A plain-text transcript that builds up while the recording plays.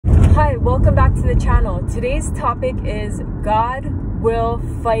Hi, welcome back to the channel. Today's topic is God will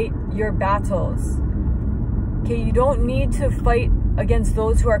fight your battles. Okay, you don't need to fight against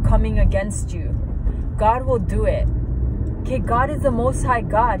those who are coming against you. God will do it. Okay, God is the Most High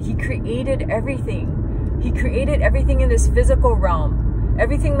God. He created everything. He created everything in this physical realm.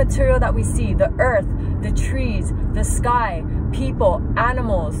 Everything material that we see, the earth, the trees, the sky, people,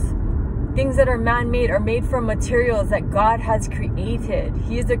 animals, things that are man-made are made from materials that God has created.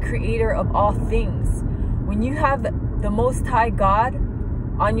 He is the creator of all things. When you have the Most High God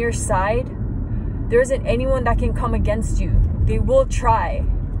on your side, there isn't anyone that can come against you. They will try.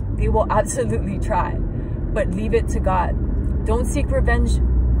 They will absolutely try. But leave it to God. Don't seek revenge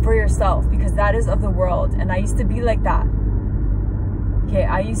for yourself, because that is of the world. And I used to be like that. Okay,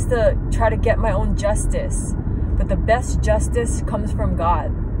 I used to try to get my own justice. But the best justice comes from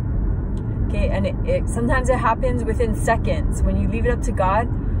God. Okay, and sometimes it happens within seconds. When you leave it up to God,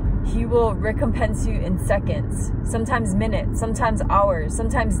 He will recompense you in seconds. Sometimes minutes, sometimes hours,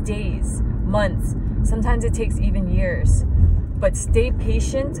 sometimes days, months. Sometimes it takes even years. But stay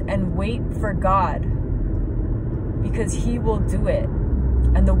patient and wait for God, because He will do it.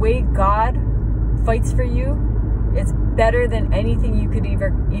 And the way God fights for you, it's better than anything you could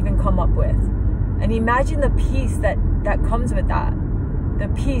even come up with. And imagine the peace that comes with that. The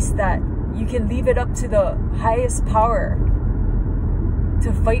peace that you can leave it up to the highest power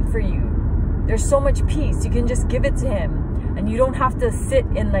to fight for you. There's so much peace. You can just give it to Him. And you don't have to sit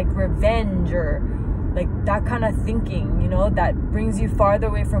in like revenge or like that kind of thinking, you know, that brings you farther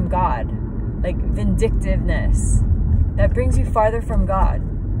away from God. Like vindictiveness. That brings you farther from God.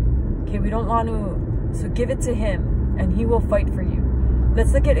 Okay, we don't want to, so give it to Him and He will fight for you.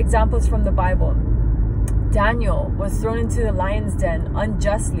 Let's look at examples from the Bible. Daniel was thrown into the lion's den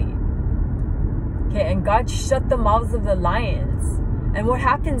unjustly. Okay, and God shut the mouths of the lions. And what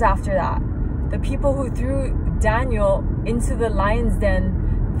happens after that? The people who threw Daniel into the lion's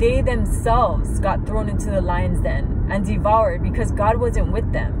den, they themselves got thrown into the lion's den and devoured because God wasn't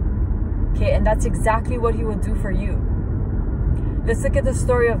with them. Okay, and that's exactly what He will do for you. Let's look at the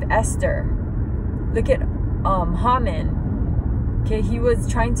story of Esther. Look at Haman. Okay, he was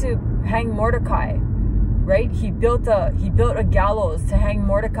trying to hang Mordecai. Right? He built a gallows to hang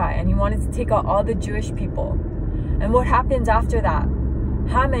Mordecai, and he wanted to take out all the Jewish people. And what happens after that?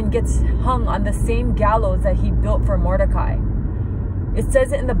 Haman gets hung on the same gallows that he built for Mordecai. It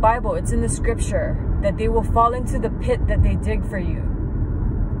says it in the Bible, it's in the scripture, that they will fall into the pit that they dig for you.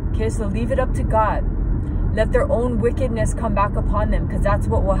 Okay, so leave it up to God. Let their own wickedness come back upon them, because that's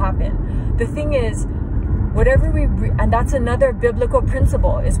what will happen. The thing is, whatever and that's another biblical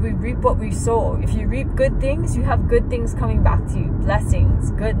principle, is we reap what we sow. If you reap good things, you have good things coming back to you.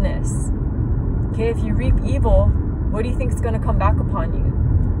 Blessings, goodness. Okay, if you reap evil, what do you think is going to come back upon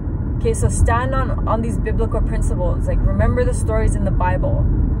you? Okay, so stand on these biblical principles. Like, remember the stories in the Bible.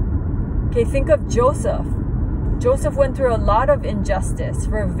 Okay, think of Joseph. Joseph went through a lot of injustice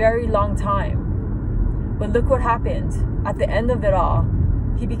for a very long time. But look what happened. At the end of it all,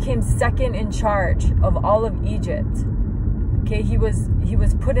 he became second in charge of all of Egypt. Okay, he was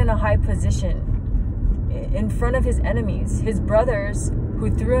put in a high position in front of his enemies, his brothers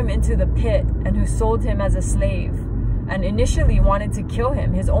who threw him into the pit and who sold him as a slave and initially wanted to kill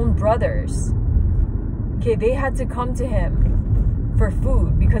him, his own brothers. Okay, they had to come to him for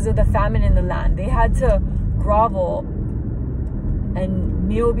food because of the famine in the land. They had to grovel and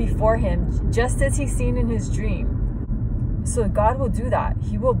kneel before him, just as he's seen in his dream. So God will do that.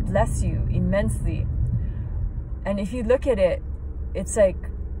 He will bless you immensely. And if you look at it, it's like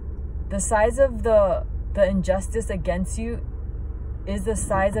the size of the injustice against you is the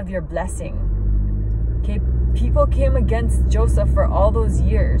size of your blessing. Okay, people came against Joseph for all those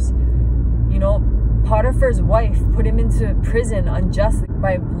years. You know, Potiphar's wife put him into prison unjustly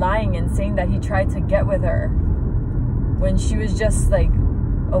by lying and saying that he tried to get with her when she was just like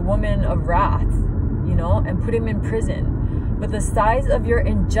a woman of wrath, you know, and put him in prison. But the size of your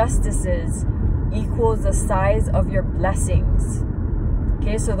injustices equals the size of your blessings.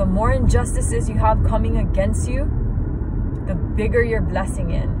 Okay, so the more injustices you have coming against you, the bigger your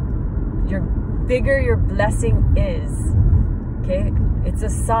blessing bigger your blessing is. Okay, it's a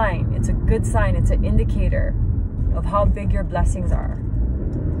sign, it's a good sign, it's an indicator of how big your blessings are.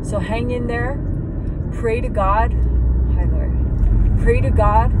 So hang in there, pray to God. Hi, Lord. Pray to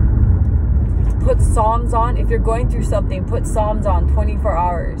God. Put Psalms on. If you're going through something, put Psalms on 24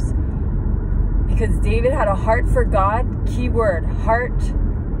 hours. Because David had a heart for God. Keyword, heart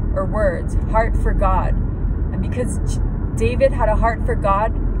or words. Heart for God. And because David had a heart for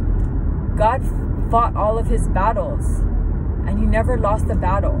God, God fought all of his battles. And he never lost a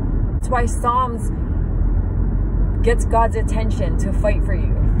battle. That's why Psalms gets God's attention to fight for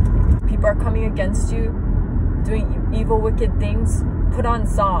you. People are coming against you, doing evil, wicked things. Put on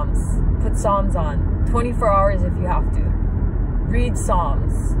Psalms. Put Psalms on. 24 hours if you have to. Read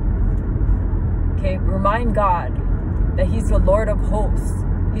Psalms. Okay, remind God that He's the Lord of hosts.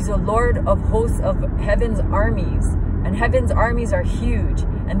 He's the Lord of hosts of heaven's armies. And heaven's armies are huge.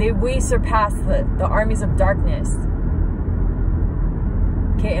 And they way surpass the armies of darkness.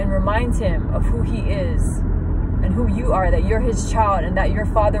 Okay, and remind Him of who He is and who you are, that you're His child and that your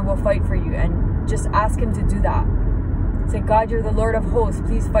Father will fight for you. And just ask Him to do that. Say, God, you're the Lord of hosts.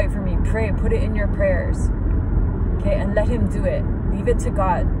 Please fight for me. Pray. Put it in your prayers. Okay, and let Him do it. Leave it to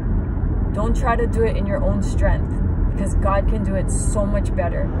God. Don't try to do it in your own strength, because God can do it so much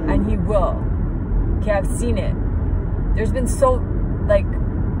better, and He will. Okay, I've seen it. There's been so, like,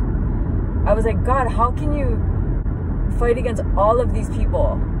 I was like, God, how can you fight against all of these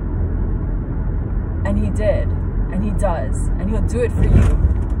people? And He did, and He does, and He'll do it for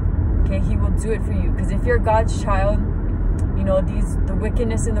you. Okay, He will do it for you, because if you're God's child, you know, the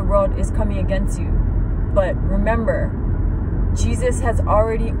wickedness in the world is coming against you. But remember, Jesus has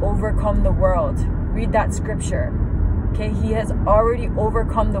already overcome the world. Read that scripture. Okay, He has already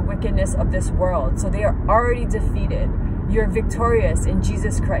overcome the wickedness of this world. So they are already defeated. You're victorious in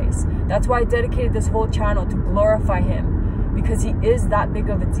Jesus Christ. That's why I dedicated this whole channel to glorify Him, because He is that big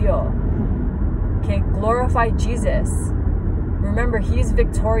of a deal. Okay, glorify Jesus. Remember, He is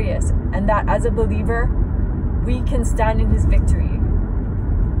victorious, and that as a believer, we can stand in His victory.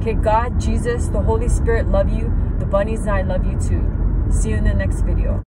 Okay, God, Jesus, the Holy Spirit love you. The bunnies and I love you too. See you in the next video.